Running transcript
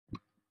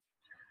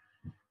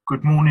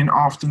Good morning,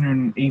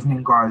 afternoon,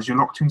 evening, guys. You're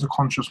locked into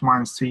Conscious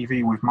Minds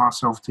TV with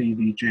myself,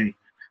 D.V.G.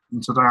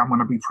 And today I'm going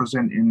to be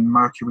presenting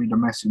Mercury the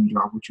Messenger,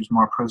 which is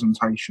my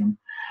presentation.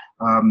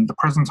 The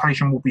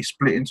presentation will be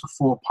split into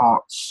four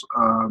parts.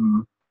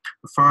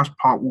 The first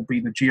part will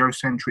be the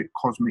geocentric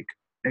cosmic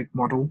egg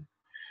model.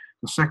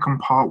 The second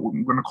part, we're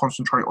going to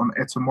concentrate on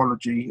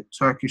etymology,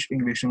 Turkish,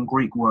 English, and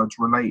Greek words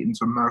relating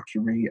to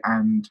Mercury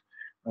and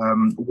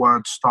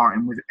words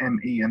starting with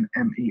M-E and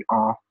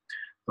M-E-R.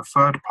 The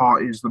third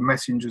part is the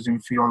messengers in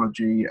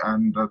theology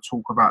and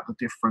talk about the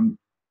different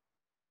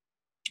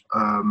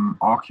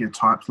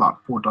archetypes like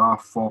Buddha,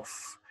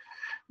 Thoth,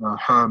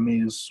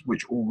 Hermes,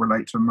 which all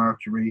relate to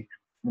Mercury.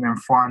 And then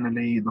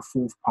finally, the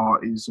fourth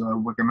part is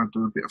we're going to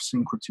do a bit of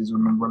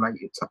syncretism and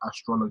relate it to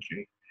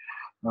astrology.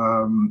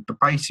 The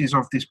basis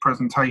of this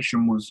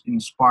presentation was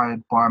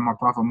inspired by my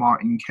brother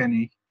Martin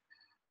Kenney,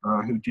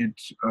 who did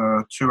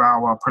a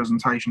 2-hour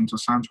presentation to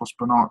Santos,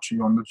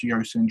 Bonacci on the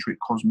geocentric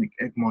cosmic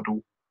egg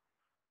model.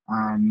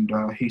 And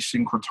he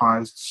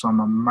syncretized some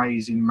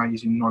amazing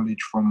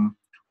knowledge from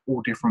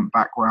all different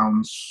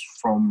backgrounds,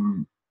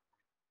 from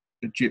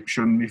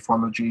Egyptian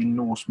mythology,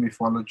 Norse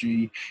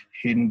mythology,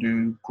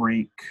 Hindu,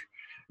 Greek,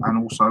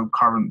 and also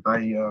current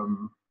day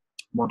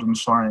modern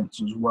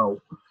science as well.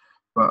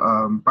 But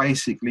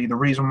basically, the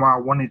reason why I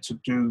wanted to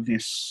do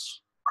this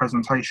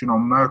presentation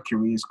on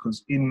Mercury is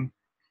because in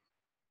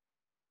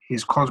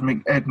his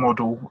cosmic egg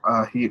model,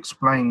 he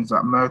explains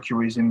that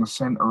Mercury is in the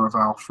center of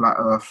our flat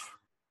Earth.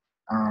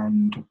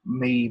 And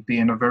me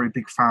being a very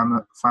big fan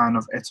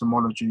of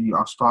etymology,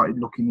 I started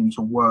looking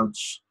into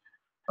words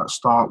that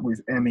start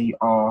with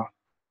M-E-R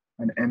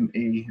and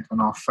M-E, and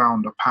I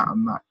found a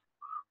pattern that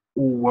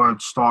all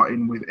words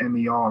starting with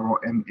M-E-R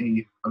or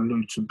M-E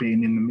allude to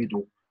being in the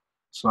middle.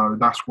 So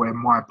that's where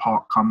my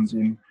part comes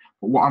in.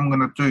 But what I'm going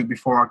to do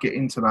before I get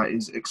into that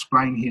is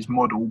explain his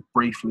model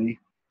briefly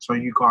so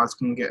you guys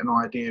can get an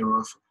idea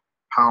of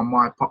how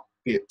my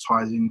bit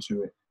ties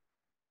into it.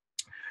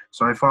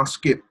 So if I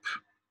skip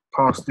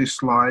past this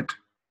slide,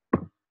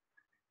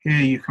 here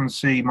you can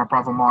see my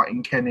brother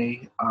Martin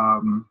Kenney.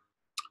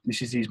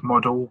 This is his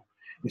model.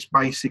 It's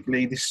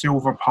basically this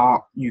silver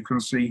part you can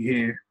see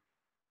here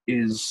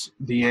is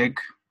the egg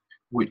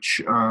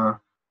which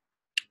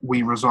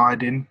we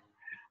reside in,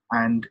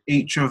 and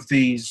each of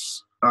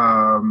these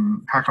how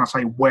can I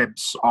say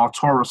webs are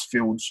torus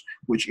fields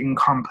which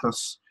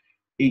encompass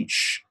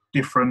each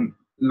different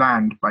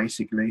land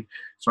basically.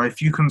 So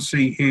if you can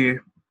see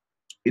here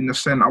in the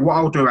center, what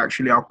I'll do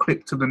actually, I'll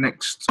click to the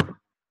next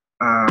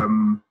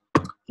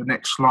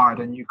slide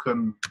and you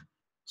can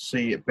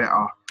see it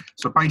better.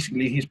 So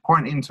basically he's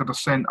pointing to the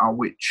center,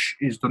 which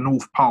is the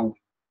North Pole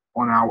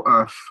on our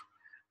Earth.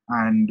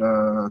 And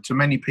to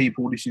many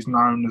people, this is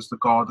known as the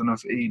Garden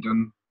of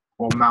Eden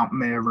or Mount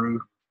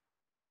Meru.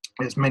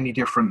 There's many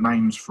different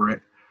names for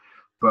it.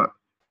 But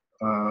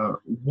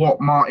what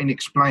Martin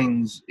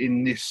explains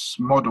in this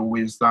model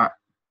is that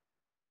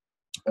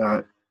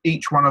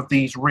each one of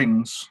these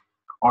rings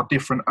are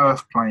different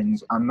Earth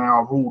planes, and they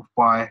are ruled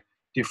by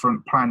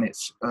different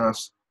planets,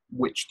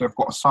 which they've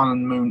got a sun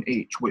and moon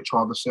each, which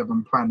are the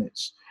 7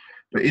 planets.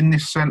 But in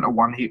this center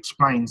one, he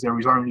explains there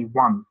is only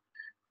one,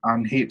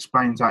 and he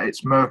explains that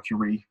it's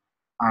Mercury.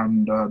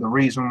 And the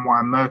reason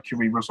why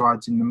Mercury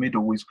resides in the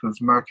middle is because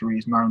Mercury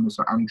is known as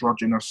an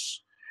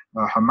androgynous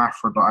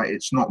hermaphrodite.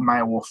 It's not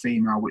male or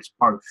female, it's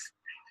both.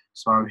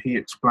 So he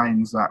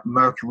explains that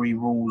Mercury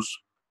rules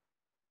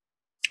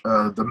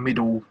the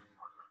middle,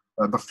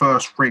 the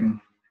first ring,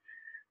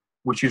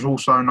 which is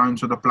also known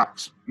as the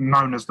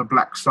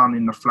black sun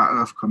in the flat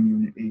Earth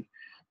community.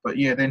 But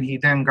yeah, then he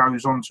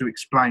goes on to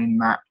explain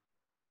that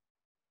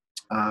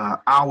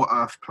our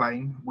Earth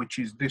plane, which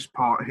is this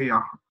part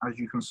here, as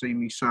you can see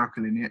me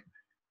circling it,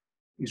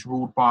 is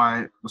ruled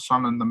by the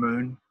sun and the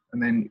moon.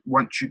 And then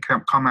once you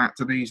come out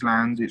to these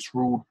lands, it's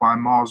ruled by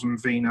Mars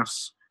and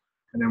Venus.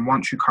 And then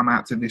once you come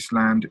out to this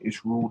land,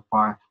 it's ruled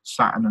by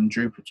Saturn and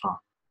Jupiter.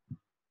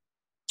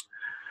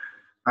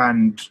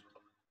 And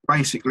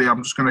basically,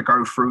 I'm just going to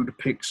go through the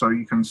pic so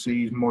you can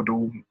see his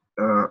model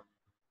a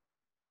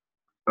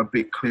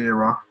bit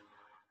clearer.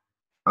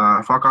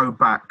 If I go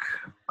back,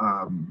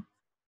 I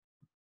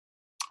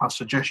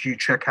suggest you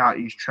check out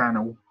his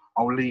channel.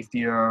 I'll leave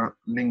the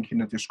link in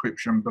the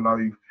description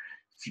below.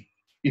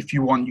 If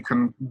you want, you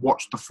can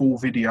watch the full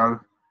video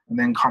and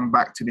then come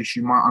back to this.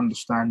 You might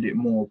understand it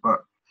more,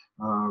 but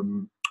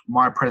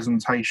my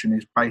presentation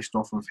is based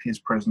off of his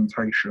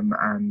presentation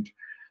and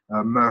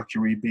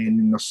Mercury being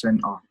in the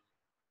center.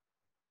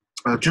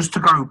 Just to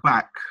go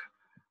back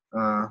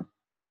to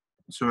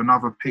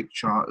another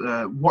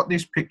picture, what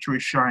this picture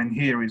is showing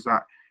here is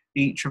that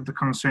each of the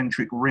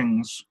concentric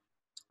rings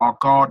are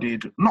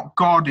guarded, not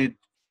guarded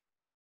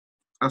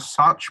as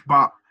such,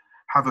 but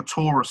have a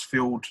torus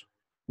field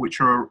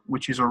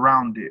which is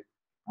around it.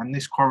 And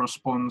this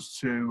corresponds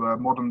to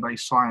modern day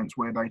science,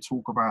 where they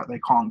talk about they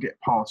can't get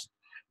past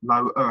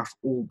low Earth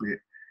orbit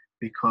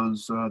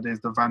because there's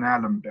the Van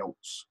Allen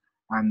belts.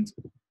 And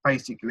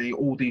basically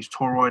all these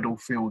toroidal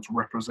fields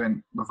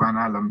represent the Van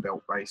Allen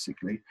belt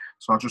basically.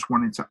 So I just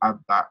wanted to add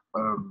that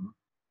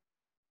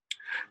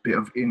bit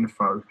of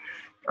info.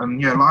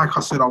 And yeah, like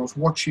I said, I was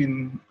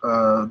watching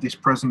this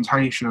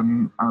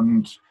presentation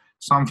and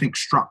something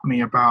struck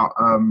me about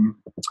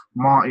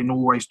Martin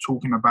always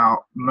talking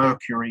about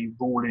Mercury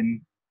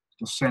ruling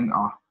the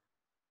center.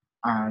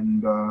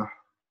 And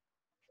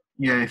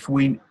yeah,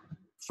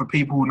 for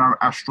people who know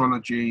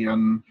astrology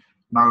and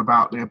know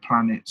about their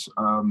planets,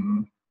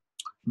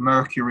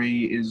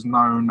 Mercury is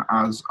known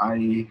as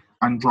a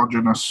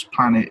androgynous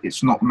planet.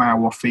 It's not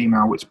male or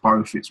female, it's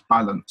both, it's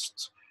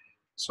balanced.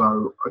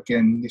 So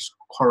again, this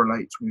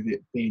correlates with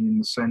it being in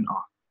the center.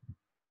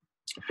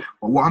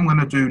 But what I'm going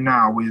to do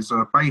now is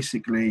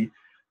basically,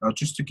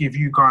 just to give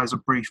you guys a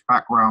brief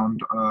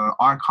background,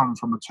 I come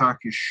from a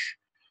Turkish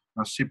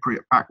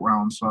Cypriot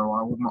background,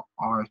 so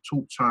I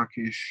talk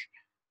Turkish,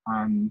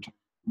 and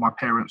my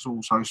parents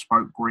also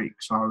spoke Greek,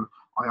 so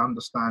I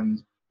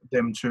understand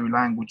them two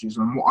languages.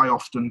 And what I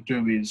often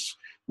do is,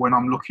 when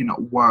I'm looking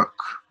at work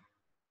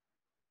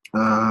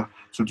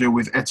to do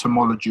with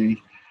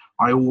etymology,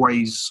 I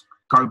always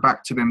go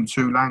back to them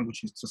two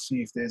languages to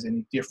see if there's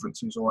any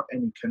differences or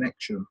any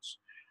connections.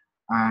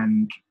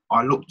 And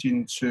I looked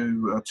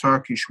into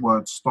Turkish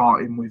words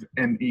starting with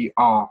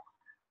MER,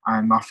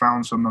 and I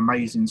found some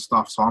amazing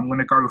stuff. So I'm going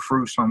to go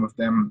through some of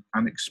them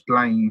and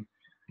explain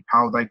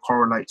how they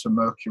correlate to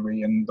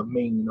Mercury and the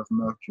meaning of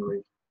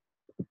Mercury.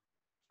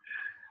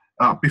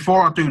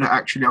 Before I do that,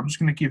 actually, I'm just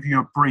going to give you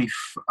a brief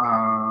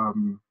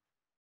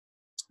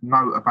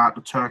note about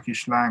the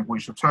Turkish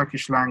language. The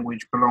Turkish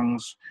language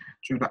belongs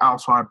to the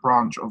Altai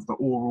branch of the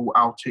Oral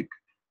Altic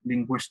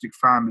linguistic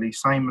family,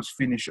 same as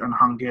Finnish and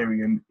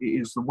Hungarian.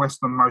 It is the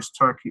westernmost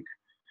Turkic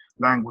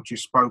language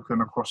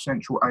spoken across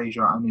Central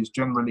Asia and is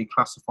generally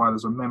classified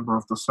as a member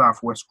of the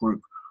Southwest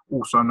group,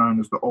 also known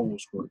as the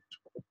Urals group.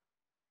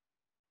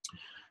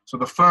 So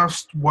the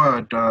first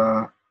word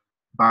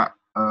that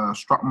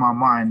struck my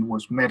mind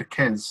was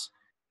Merkez,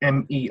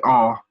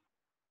 Merkez,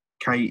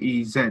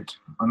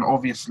 and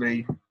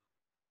obviously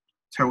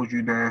tells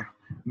you there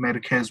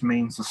Merkez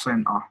means the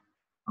center,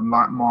 and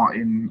like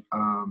Martin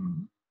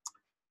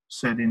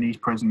said in his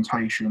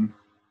presentation,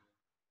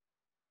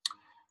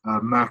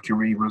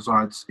 Mercury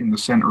resides in the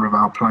center of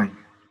our plane.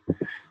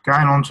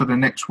 Going on to the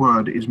next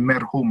word is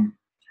Merhum.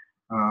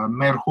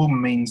 Merhum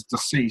means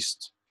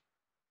deceased.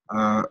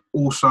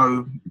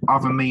 Also,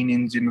 other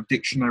meanings in the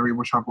dictionary,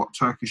 which I've got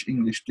Turkish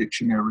English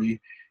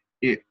dictionary,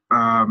 it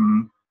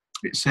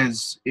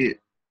says it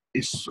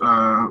is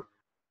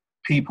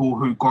people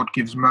who God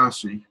gives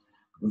mercy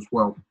as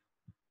well.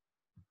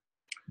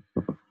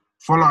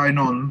 Following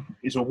on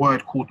is a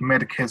word called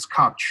Merkez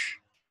Kaç,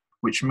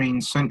 which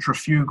means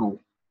centrifugal.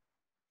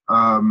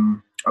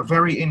 A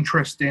very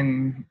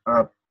interesting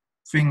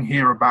thing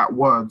here about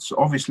words.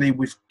 Obviously,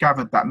 we've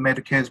gathered that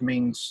Merkez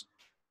means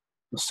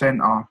the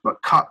center,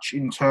 but Kaç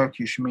in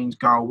Turkish means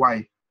go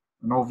away.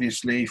 And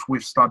obviously, if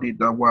we've studied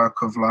the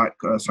work of like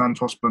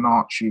Santos,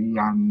 Bonacci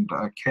and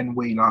Ken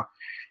Wheeler,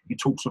 he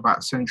talks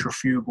about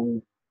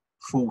centrifugal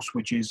force,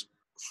 which is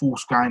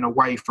force going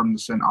away from the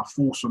center,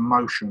 force of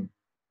motion,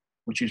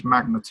 which is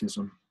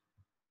magnetism.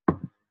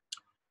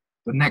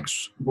 The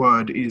next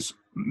word is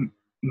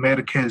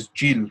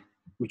Merkezcil,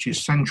 which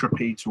is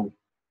centripetal,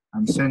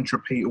 and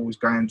centripetal is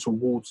going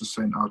towards the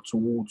center,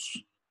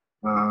 towards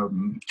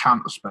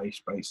counter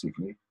space,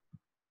 basically.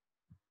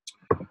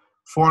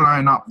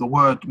 Following up, the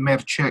word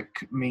Mercek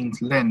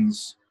means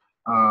lens.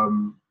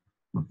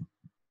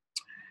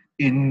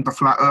 In the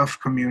flat Earth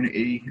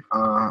community,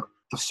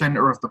 the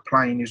center of the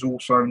plane is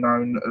also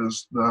known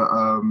as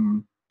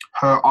the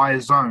her eye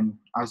zone,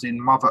 as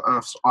in Mother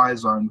Earth's eye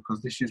zone,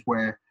 because this is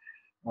where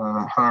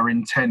her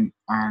intent,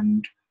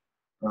 and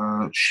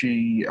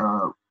she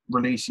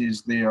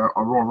releases the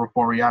aurora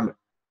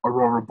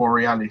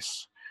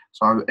borealis.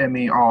 So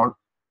Mercek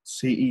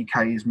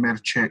is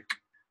Mercek,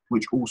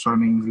 which also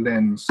means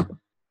lens.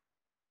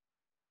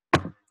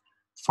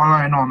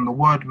 Following on, the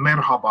word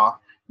merhaba,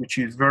 which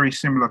is very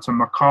similar to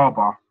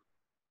makaba,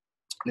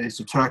 it's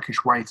a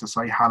Turkish way to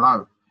say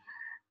hello.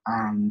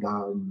 And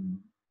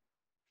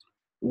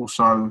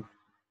also,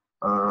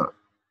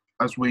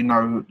 as we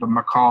know, the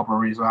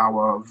macabre is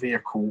our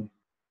vehicle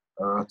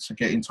to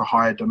get into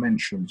higher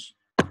dimensions.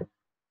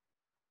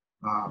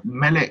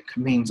 Melek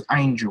means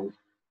angel.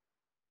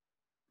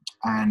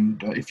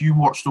 And if you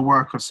watch the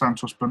work of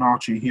Santos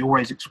Bonacci, he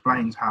always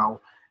explains how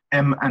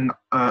L and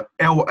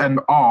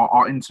R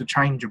are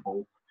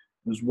interchangeable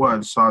as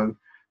words. So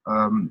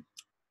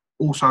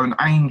also an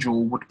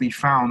angel would be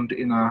found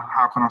in a,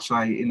 how can I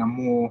say, in a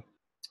more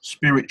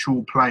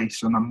spiritual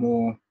place and a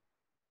more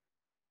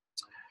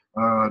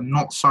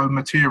not so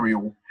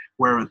material,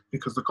 where,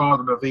 because the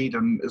Garden of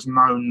Eden is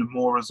known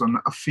more as a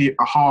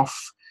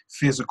half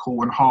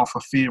physical and half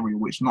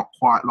ethereal. It's not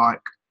quite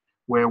like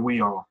where we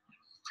are.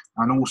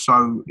 And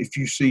also, if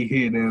you see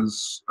here,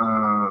 there's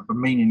the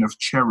meaning of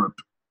cherub.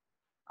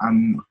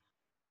 And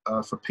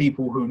for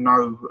people who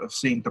have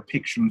seen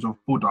depictions of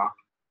Buddha,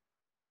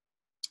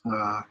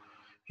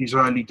 his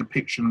early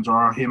depictions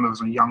are him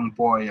as a young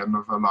boy and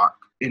of a like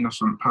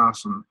innocent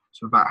person.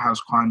 So that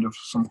has kind of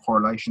some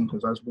correlation,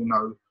 because as we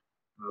know,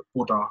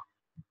 Buddha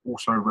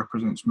also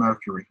represents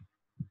Mercury.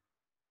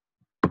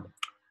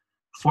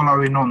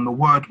 Following on, the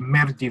word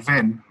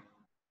merdiven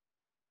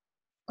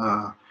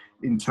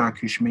in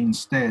Turkish means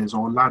stairs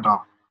or ladder,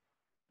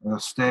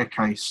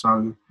 staircase.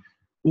 So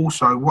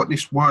also what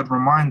this word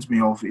reminds me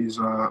of is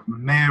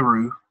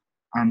Meru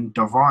and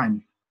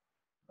divine.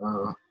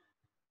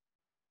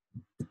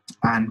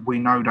 And we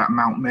know that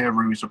Mount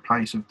Meru is a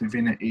place of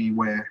divinity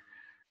where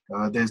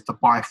there's the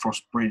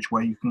Bifrost Bridge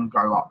where you can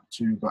go up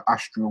to the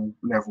astral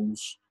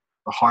levels,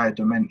 the higher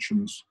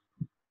dimensions.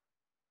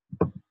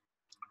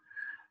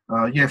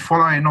 Yeah,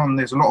 following on,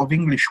 there's a lot of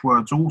English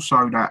words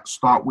also that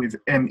start with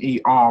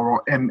M-E-R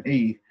or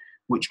M-E,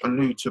 which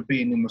allude to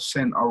being in the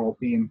center or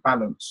being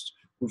balanced.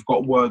 We've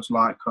got words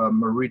like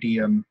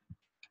meridian,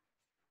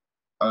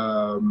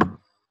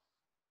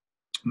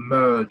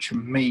 merge,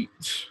 meet.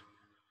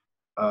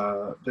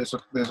 There's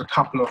a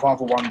couple of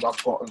other ones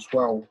I've got as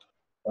well.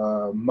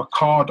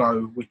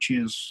 Mercado, which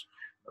is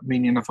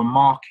meaning of a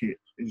market,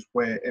 is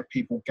where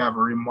people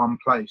gather in one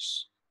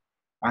place.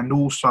 And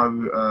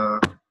also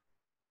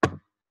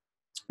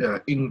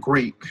in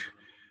Greek,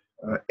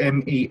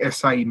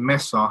 M-E-S-A,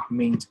 mesa,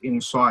 means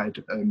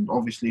inside. And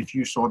obviously, if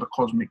you saw the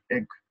cosmic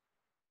egg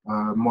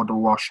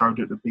model I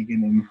showed at the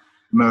beginning,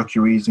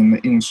 Mercury is in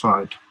the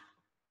inside.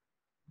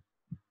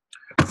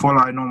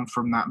 Following on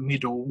from that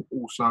middle,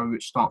 also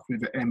it starts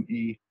with the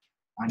M-E,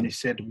 and it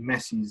said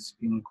messes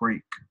in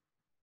Greek.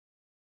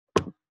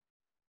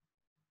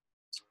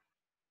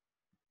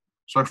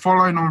 So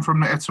following on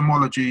from the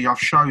etymology, I've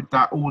showed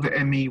that all the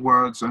M-E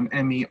words and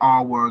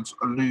M-E-R words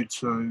allude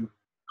to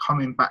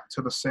coming back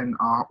to the center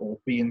or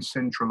being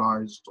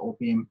centralized or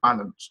being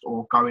balanced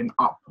or going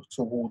up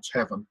towards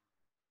heaven.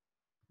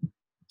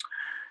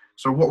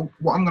 So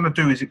what I'm going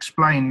to do is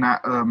explain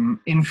that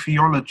in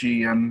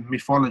theology and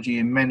mythology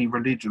in many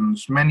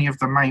religions, many of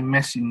the main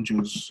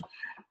messengers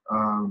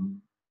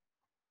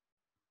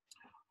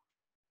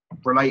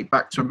relate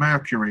back to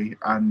Mercury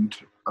and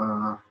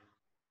the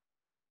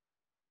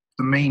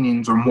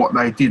meanings and what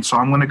they did. So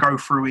I'm going to go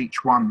through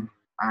each one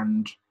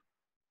and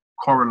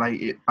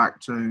correlate it back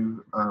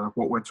to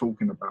what we're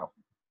talking about.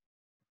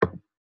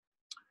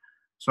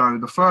 So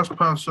the first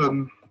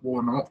person,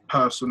 or not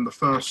person, the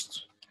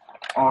first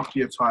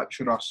archetype,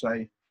 should I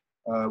say,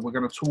 we're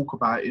going to talk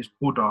about is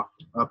Buddha.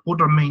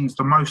 Buddha means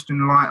the most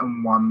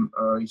enlightened one.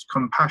 He's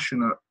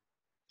compassionate.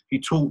 He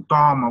taught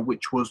Dharma,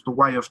 which was the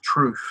way of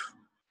truth.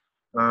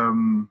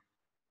 Like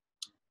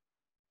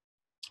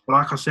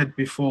I said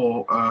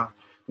before,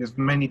 there's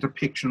many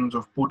depictions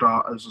of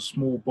Buddha as a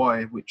small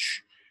boy,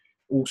 which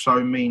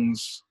also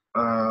means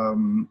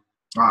an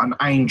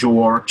angel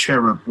or a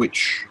cherub,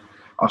 which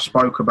I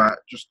spoke about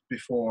just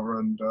before.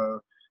 And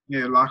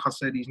yeah, like I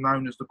said, he's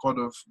known as the god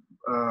of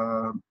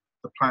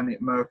the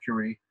planet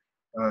Mercury.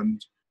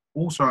 And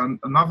also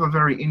another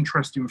very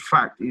interesting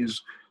fact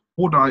is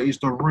Buddha is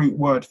the root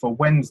word for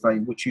Wednesday,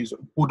 which is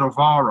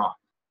Buddhavara.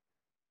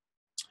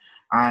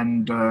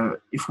 And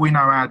if we know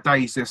our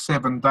days, there's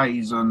 7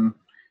 days, and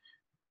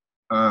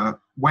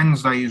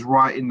Wednesday is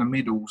right in the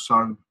middle.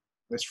 So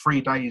there's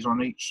 3 days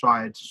on each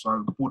side.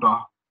 So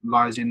Buddha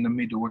lies in the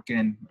middle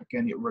again.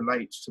 Again, it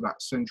relates to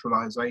that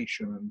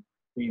centralization and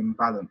being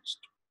balanced.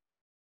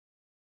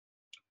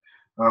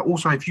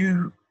 Also, if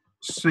you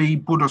see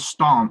Buddha's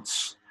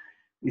stance,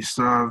 it's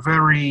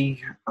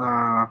very,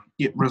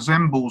 it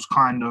resembles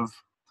kind of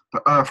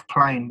the earth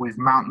plane with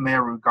Mount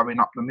Meru going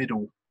up the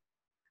middle.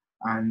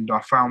 And I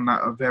found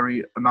that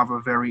another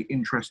very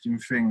interesting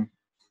thing.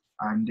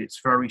 And it's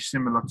very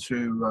similar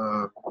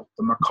to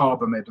the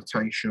Macabre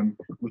meditation,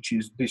 which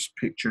is this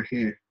picture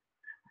here.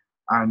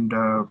 And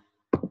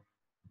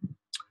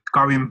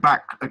going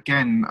back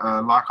again,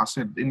 like I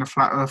said, in the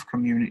flat earth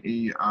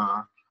community,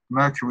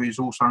 Mercury is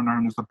also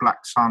known as the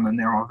Black Sun, and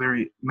there are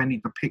very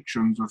many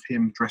depictions of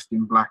him dressed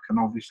in black, and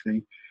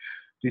obviously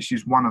this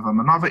is one of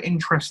them. Another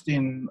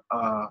interesting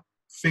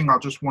thing I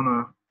just want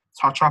to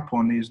touch up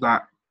on is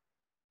that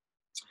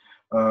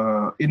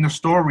in the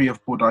story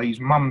of Buddha,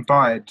 his mum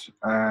died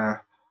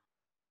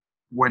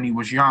when he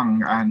was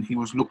young, and he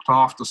was looked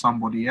after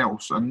somebody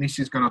else. And this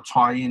is going to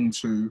tie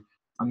into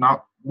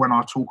when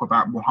I talk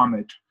about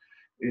Muhammad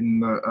in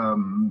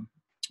the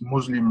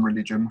Muslim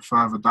religion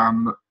further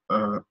down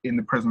in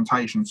the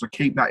presentation. So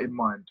keep that in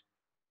mind.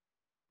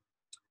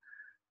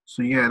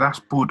 So yeah,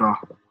 that's Buddha.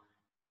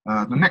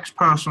 The next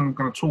person I'm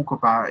going to talk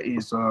about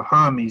is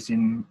Hermes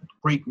in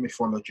Greek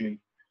mythology.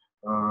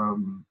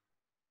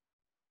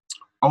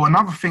 Oh,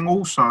 another thing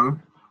also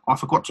I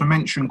forgot to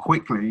mention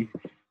quickly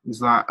is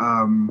that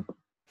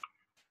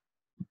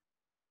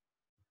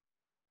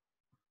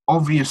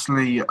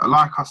obviously,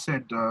 like I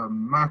said,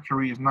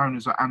 Mercury is known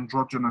as an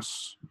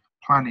androgynous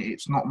planet.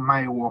 It's not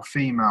male or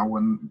female,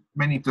 and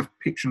many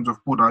depictions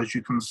of Buddha, as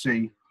you can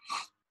see,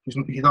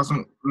 he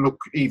doesn't look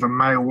either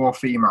male or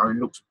female, he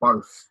looks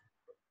both.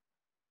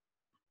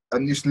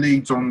 And this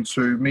leads on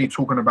to me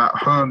talking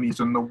about Hermes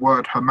and the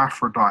word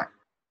hermaphrodite,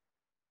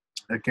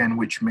 again,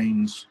 which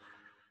means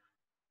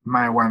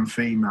male and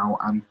female,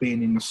 and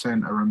being in the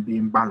center and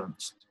being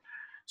balanced.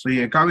 So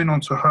yeah, going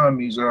on to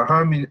Hermes.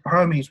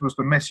 Hermes was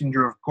the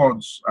messenger of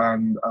gods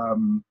and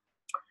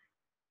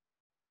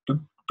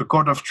the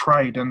god of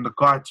trade and the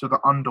guide to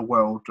the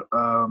underworld.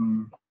 I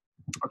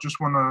just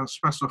want to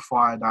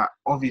specify that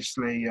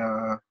obviously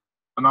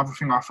another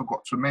thing I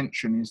forgot to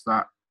mention is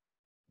that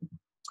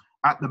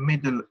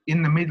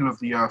in the middle of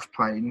the earth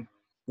plane,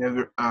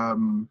 there's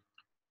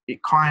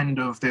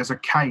a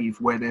cave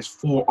where there's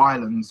 4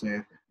 islands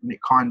there, and it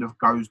kind of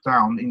goes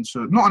down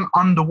into not an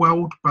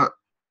underworld, but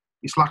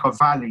it's like a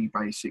valley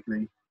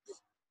basically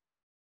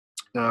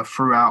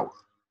throughout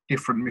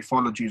different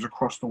mythologies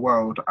across the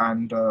world.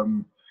 And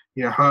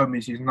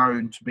Hermes is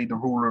known to be the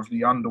ruler of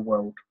the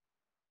underworld.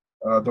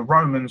 The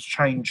Romans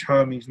changed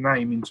Hermes'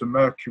 name into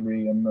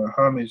Mercury, and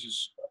Hermes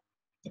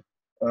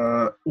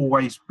has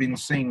always been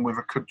seen with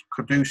a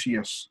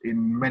caduceus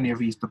in many of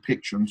his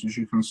depictions, as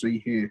you can see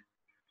here.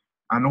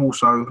 And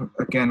also,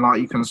 again,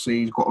 like you can see,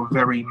 he's got a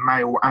very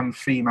male and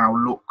female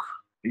look.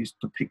 He's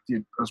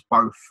depicted as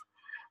both.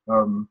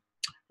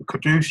 The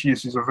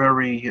caduceus is a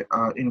very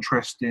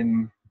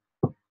interesting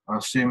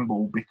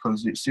symbol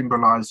because it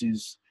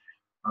symbolizes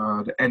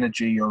the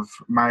energy of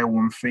male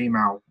and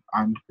female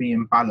and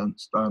being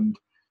balanced. And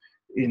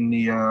in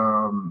the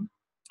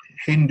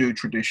Hindu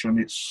tradition,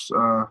 it's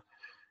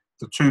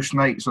the 2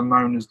 snakes are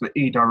known as the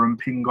Ida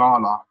and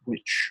Pingala,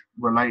 which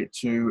relate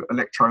to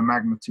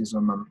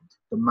electromagnetism and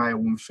the male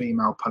and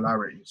female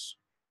polarities.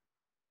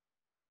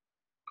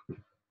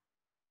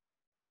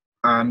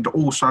 And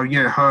also,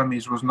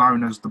 Hermes was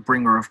known as the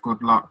bringer of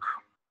good luck.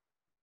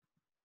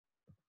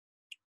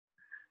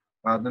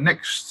 The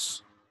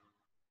next,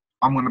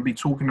 I'm going to be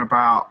talking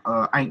about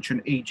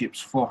ancient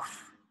Egypt's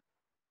Thoth.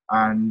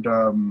 And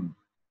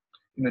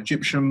in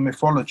Egyptian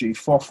mythology,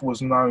 Thoth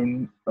was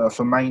known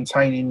for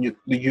maintaining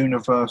the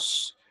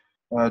universe,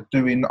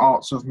 doing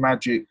arts of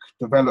magic,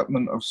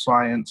 development of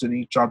science, and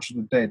he judged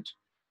the dead.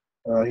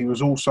 He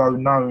was also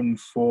known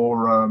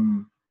for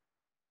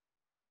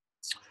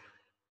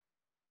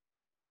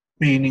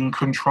being in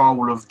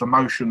control of the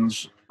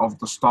motions of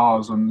the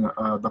stars and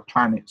the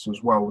planets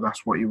as well.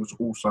 That's what he was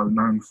also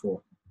known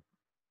for.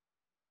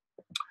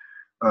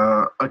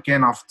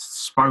 Again, I've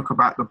spoke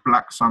about the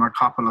black sun a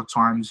couple of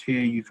times. Here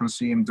you can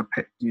see him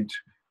depicted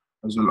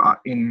as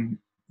in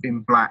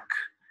black,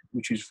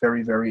 which is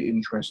very, very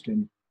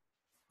interesting.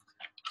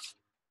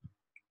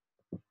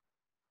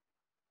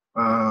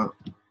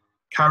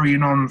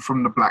 Carrying on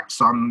from the black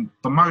sun,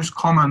 the most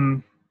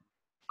common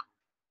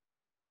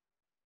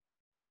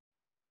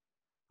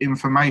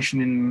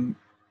information in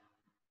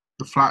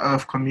the flat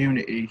earth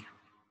community,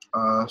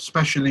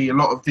 especially a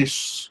lot of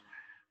this,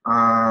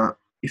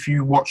 if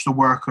you watch the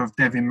work of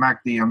Devin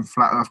Magdi and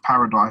Flat Earth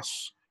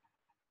Paradise,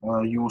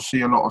 you will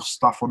see a lot of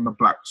stuff on the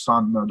black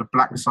sun. The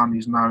black sun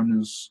is known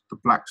as the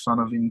black sun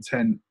of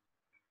intent,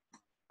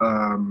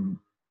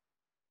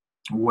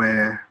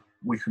 where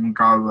we can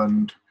go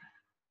and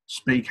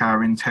speak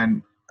our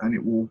intent and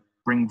it will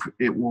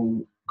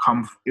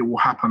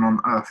happen on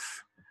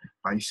earth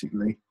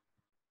basically.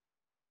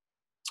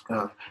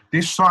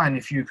 This sign,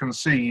 if you can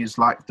see, is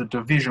like the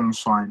division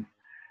sign,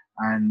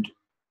 and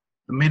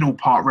the middle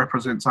part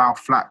represents our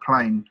flat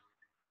plane,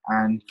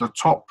 and the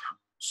top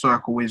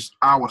circle is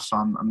our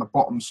sun, and the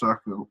bottom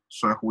circle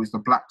is the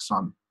black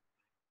sun.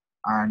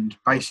 And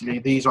basically,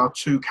 these are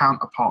 2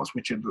 counterparts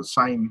which are the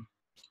same,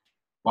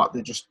 but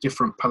they're just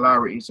different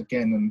polarities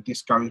again. And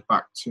this goes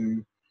back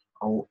to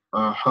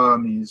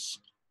Hermes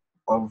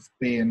of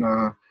being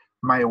a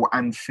male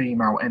and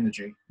female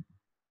energy.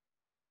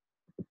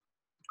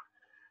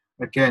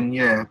 Again,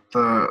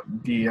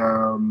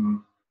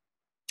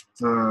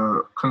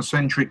 the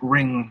concentric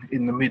ring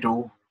in the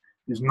middle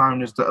is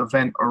known as the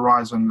event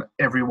horizon.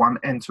 Everyone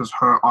enters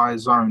her eye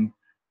zone.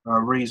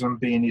 Reason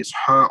being it's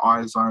her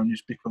eye zone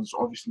is because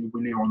obviously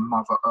we live on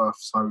Mother Earth,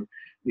 so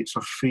it's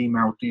a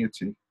female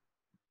deity.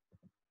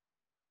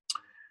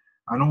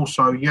 And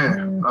also,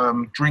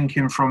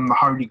 drinking from the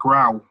Holy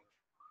Grail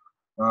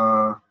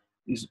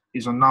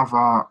is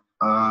another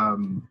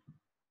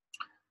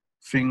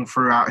thing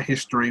throughout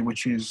history,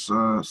 which is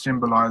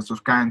symbolized as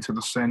going to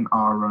the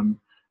center, and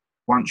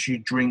once you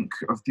drink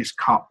of this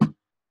cup,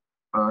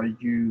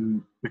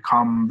 you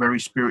become very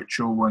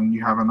spiritual and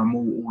you have an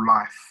immortal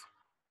life.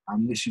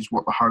 And this is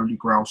what the Holy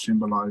Grail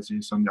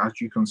symbolizes. And as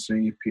you can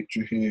see, a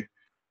picture here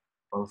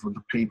of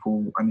the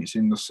people, and it's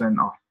in the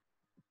center.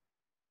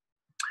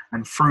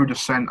 And through the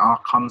center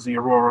comes the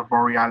Aurora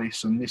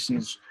Borealis, and this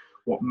is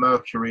what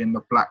Mercury and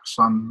the black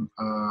sun,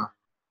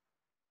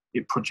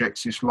 it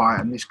projects this light,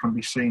 and this can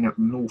be seen at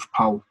the North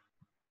Pole.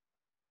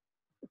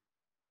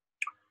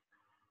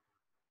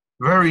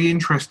 Very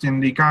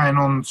interestingly, going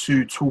on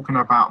to talking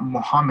about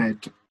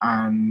Muhammad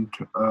and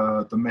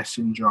the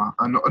messenger.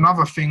 And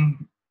another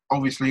thing,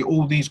 obviously,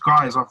 all these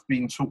guys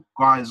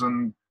guys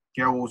and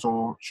girls,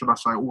 or should I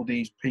say all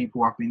these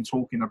people I've been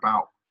talking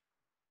about,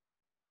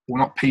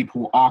 well, not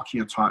people,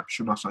 archetypes,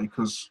 should I say,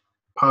 because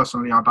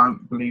personally I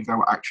don't believe they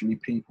were actually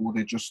people,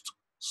 they're just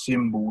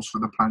symbols for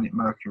the planet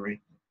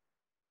Mercury.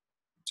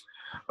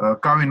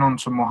 Going on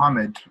to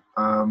Muhammad,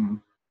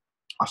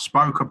 I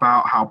spoke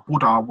about how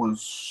Buddha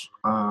was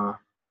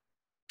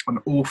an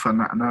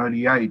orphan at an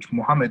early age.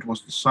 Muhammad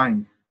was the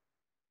same.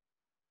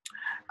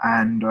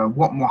 And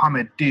what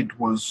Muhammad did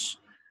was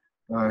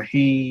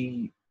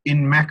in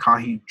Mecca,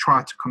 he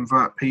tried to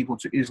convert people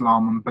to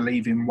Islam and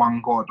believe in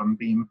one God and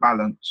being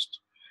balanced.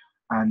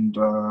 And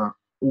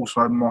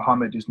also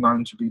Muhammad is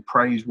known to be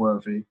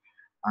praiseworthy.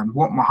 And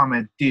what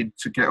Muhammad did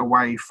to get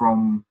away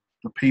from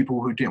the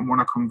people who didn't want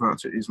to convert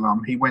to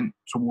Islam, he went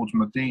towards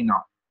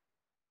Medina.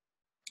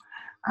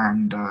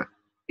 And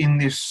in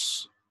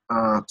this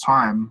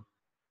time,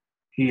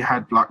 he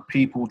had like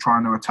people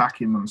trying to attack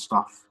him and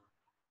stuff.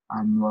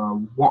 And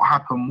what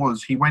happened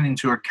was he went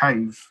into a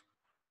cave,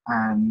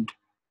 and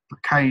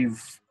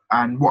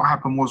what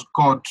happened was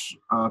God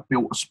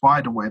built a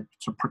spider web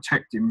to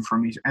protect him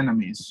from his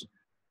enemies.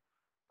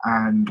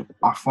 And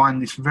I find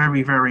this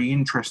very, very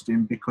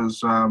interesting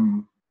because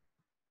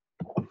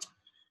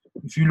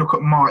if you look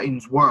at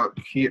Martin's work,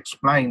 he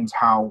explains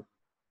how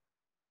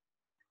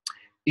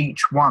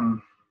each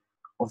one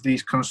of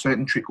these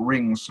concentric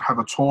rings have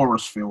a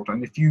torus field.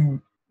 And if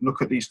you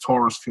look at these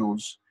torus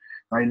fields,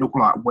 they look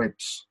like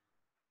webs.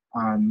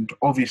 And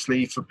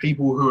obviously, for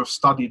people who have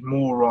studied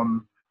more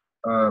on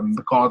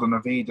the Garden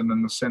of Eden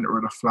and the center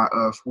of the flat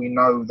earth, we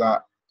know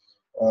that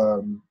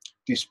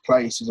this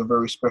place is a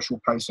very special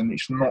place, and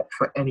it's not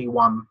for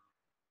anyone.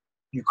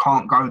 You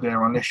can't go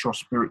there unless you're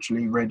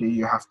spiritually ready.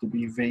 You have to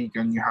be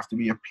vegan. You have to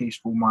be a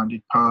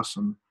peaceful-minded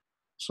person.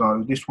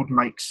 So this would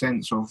make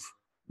sense of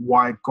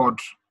why God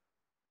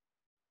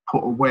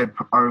put a web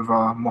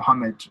over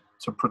Muhammad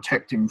to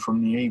protect him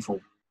from the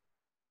evil.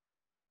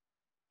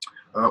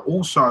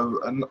 Also,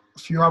 a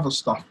few other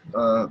stuff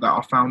that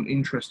I found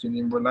interesting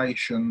in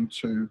relation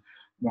to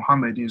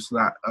Muhammad is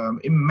that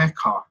in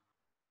Mecca,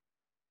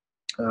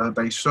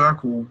 they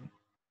circle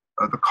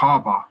the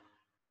Kaaba,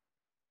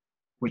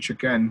 which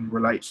again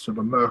relates to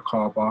the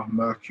Merkaba,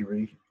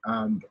 Mercury,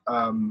 and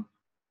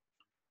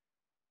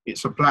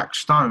it's a black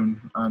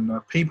stone. And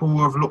people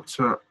who have looked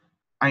at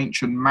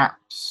ancient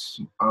maps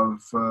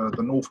of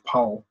the North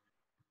Pole,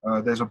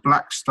 there's a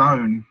black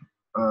stone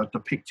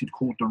depicted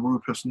called the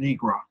Rupus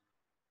Nigra.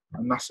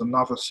 And that's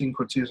another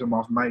syncretism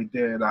I've made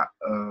there that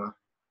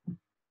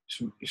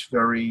it's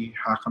very,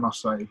 how can I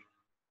say,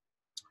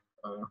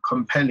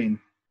 compelling.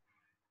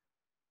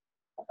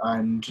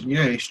 And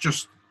yeah, it's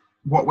just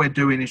what we're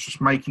doing is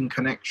just making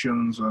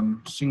connections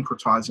and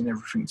syncretizing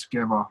everything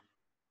together.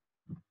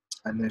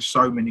 And there's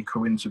so many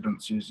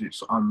coincidences,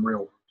 it's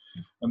unreal.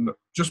 And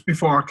just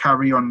before I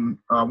carry on,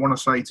 I want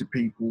to say to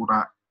people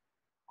that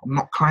I'm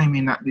not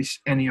claiming that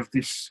any of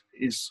this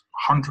is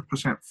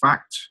 100%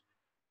 fact.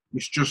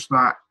 It's just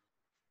that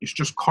it's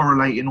just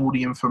correlating all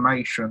the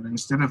information.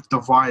 Instead of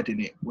dividing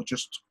it, we're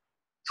just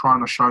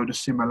trying to show the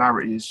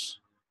similarities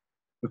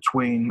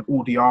between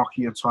all the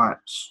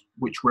archetypes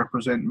which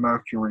represent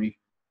Mercury,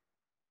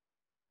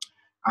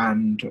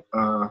 and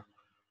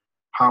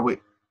how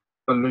it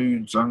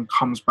alludes and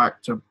comes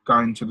back to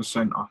going to the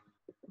center.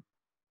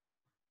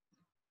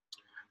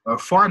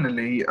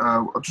 Finally,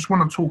 I just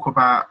want to talk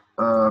about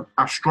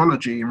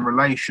astrology in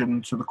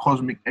relation to the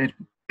cosmic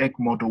egg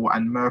model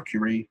and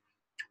Mercury,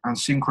 and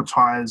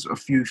syncretize a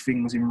few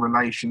things in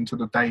relation to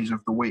the days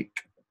of the week.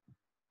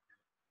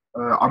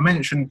 I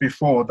mentioned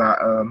before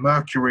that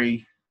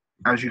Mercury,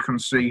 as you can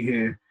see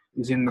here,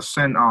 is in the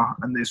center,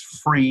 and there's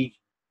 3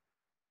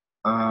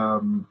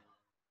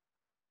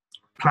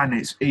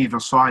 planets either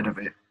side of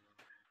it.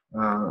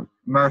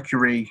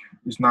 Mercury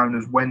is known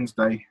as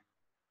Wednesday,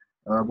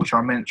 which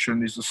I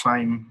mentioned is the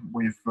same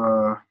with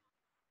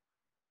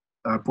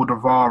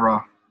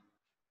Budavara,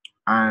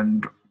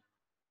 and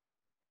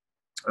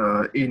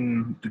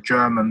in the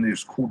German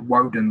it's called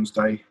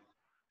Woden's-Day,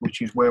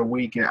 which is where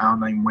we get our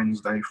name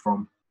Wednesday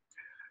from.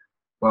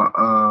 But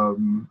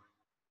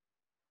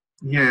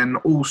yeah, and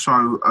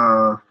also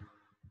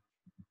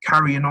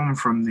carrying on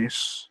from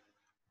this,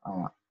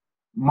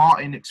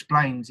 Martin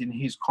explains in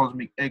his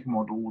cosmic egg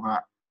model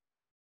that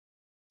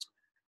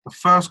the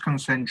first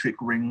concentric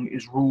ring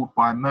is ruled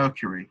by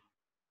Mercury,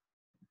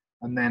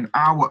 and then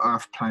our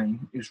Earth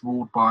plane is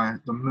ruled by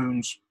the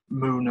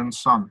moon and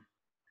sun.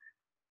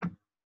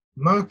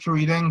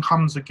 Mercury then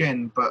comes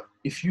again, but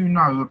if you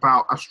know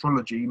about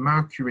astrology,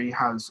 Mercury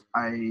has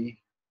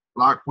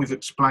like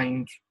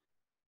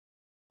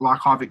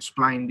I've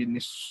explained in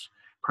this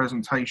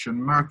presentation,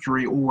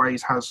 Mercury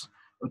always has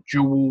a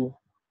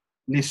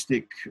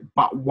dualistic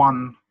but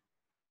one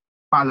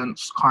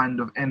balanced kind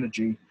of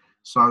energy.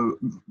 So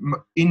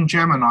in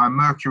Gemini,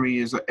 Mercury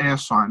is an air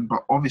sign,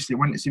 but obviously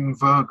when it's in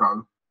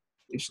Virgo,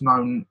 it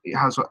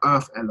has an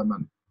earth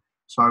element.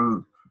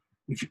 So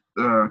if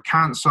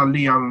Cancer,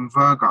 Leo, and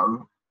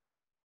Virgo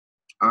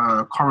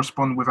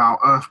correspond with our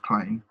earth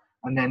plane.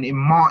 And then in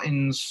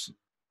Martin's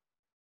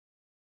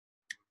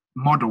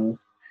model,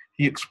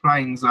 he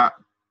explains that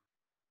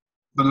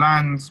the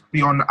lands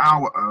beyond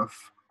our earth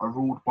are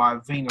ruled by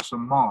Venus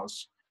and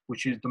Mars,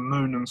 which is the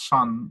moon and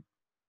sun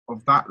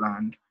of that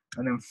land.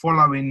 And then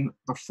following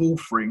the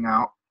 4th ring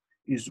out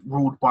is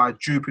ruled by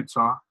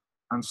Jupiter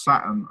and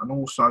Saturn. And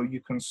also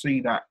you can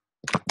see that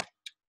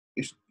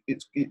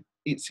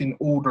it's in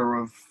order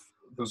of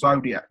the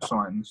zodiac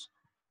signs.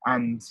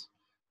 And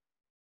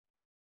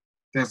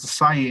there's a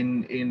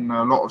saying in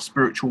a lot of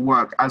spiritual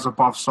work, as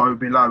above, so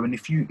below. And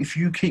if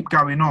you keep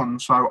going on,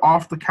 so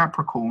after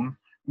Capricorn,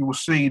 you will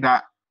see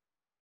that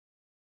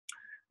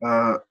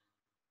the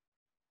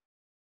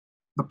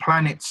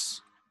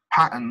planets'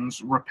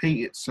 patterns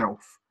repeat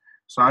itself.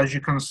 So as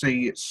you can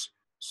see, it's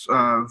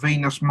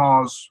Venus,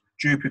 Mars,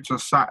 Jupiter,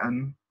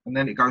 Saturn, and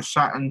then it goes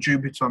Saturn,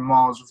 Jupiter,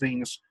 Mars,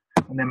 Venus,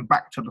 and then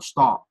back to the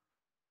start.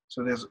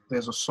 So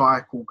there's a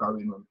cycle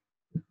going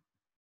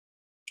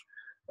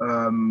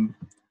on.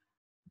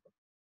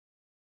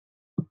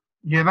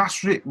 Yeah,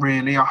 that's it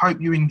really. I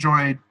hope you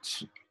enjoyed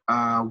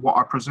what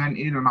I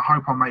presented, and I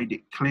hope I made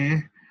it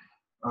clear.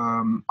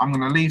 I'm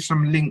going to leave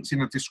some links in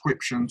the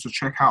description to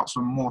check out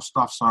some more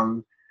stuff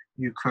so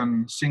you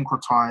can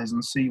syncretize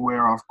and see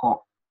where I've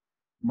got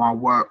my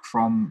work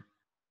from.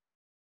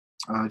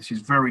 This is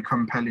very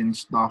compelling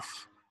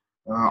stuff.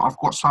 I've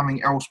got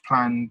something else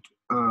planned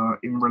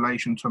in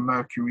relation to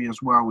Mercury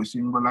as well. It's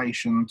in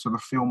relation to the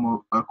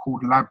film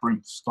called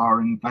Labyrinth,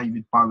 starring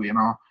David Bowie, and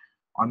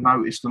I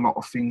noticed a lot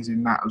of things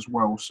in that as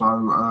well.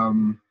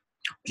 So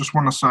just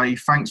want to say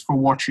thanks for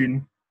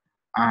watching,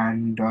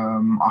 and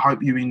I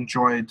hope you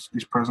enjoyed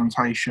this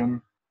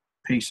presentation.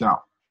 Peace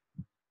out.